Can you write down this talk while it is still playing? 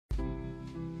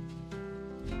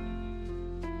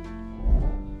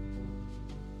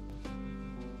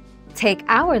Take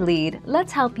our lead,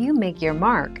 let's help you make your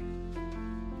mark.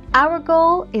 Our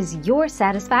goal is your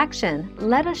satisfaction.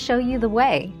 Let us show you the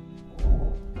way.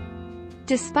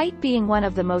 Despite being one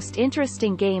of the most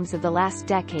interesting games of the last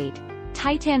decade,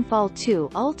 Titanfall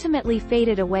 2 ultimately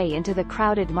faded away into the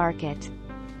crowded market.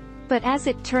 But as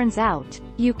it turns out,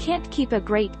 you can't keep a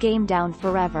great game down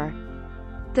forever.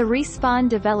 The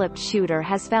Respawn-developed shooter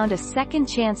has found a second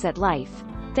chance at life,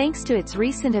 thanks to its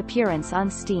recent appearance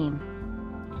on Steam.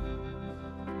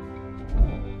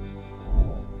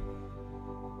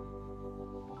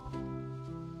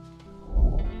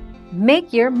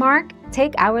 Make your mark,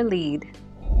 take our lead.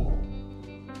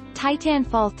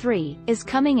 Titanfall 3 is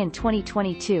coming in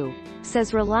 2022,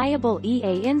 says reliable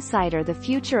EA insider. The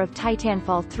future of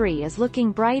Titanfall 3 is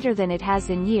looking brighter than it has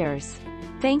in years,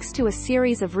 thanks to a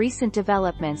series of recent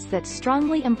developments that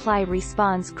strongly imply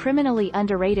Respawn's criminally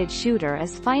underrated shooter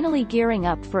is finally gearing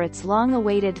up for its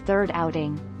long-awaited third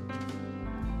outing.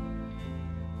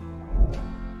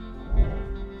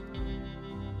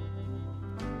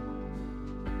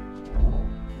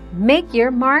 Make your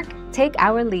mark, take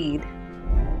our lead.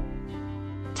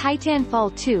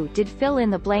 Titanfall 2 did fill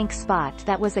in the blank spot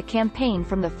that was a campaign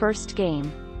from the first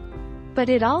game. But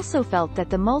it also felt that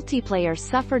the multiplayer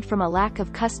suffered from a lack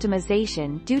of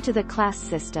customization due to the class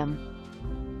system.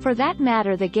 For that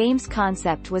matter, the game's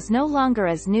concept was no longer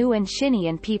as new and shiny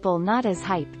and people not as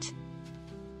hyped.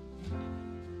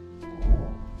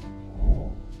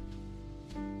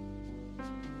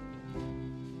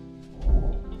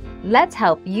 Let's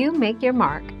help you make your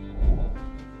mark.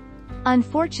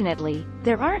 Unfortunately,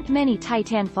 there aren't many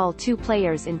Titanfall 2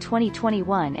 players in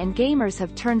 2021 and gamers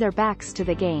have turned their backs to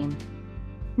the game.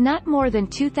 Not more than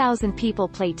 2,000 people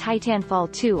play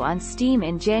Titanfall 2 on Steam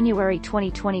in January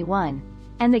 2021,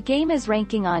 and the game is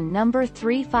ranking on number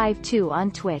 352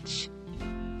 on Twitch.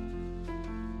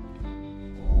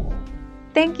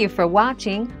 Thank you for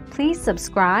watching. Please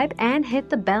subscribe and hit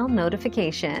the bell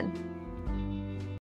notification.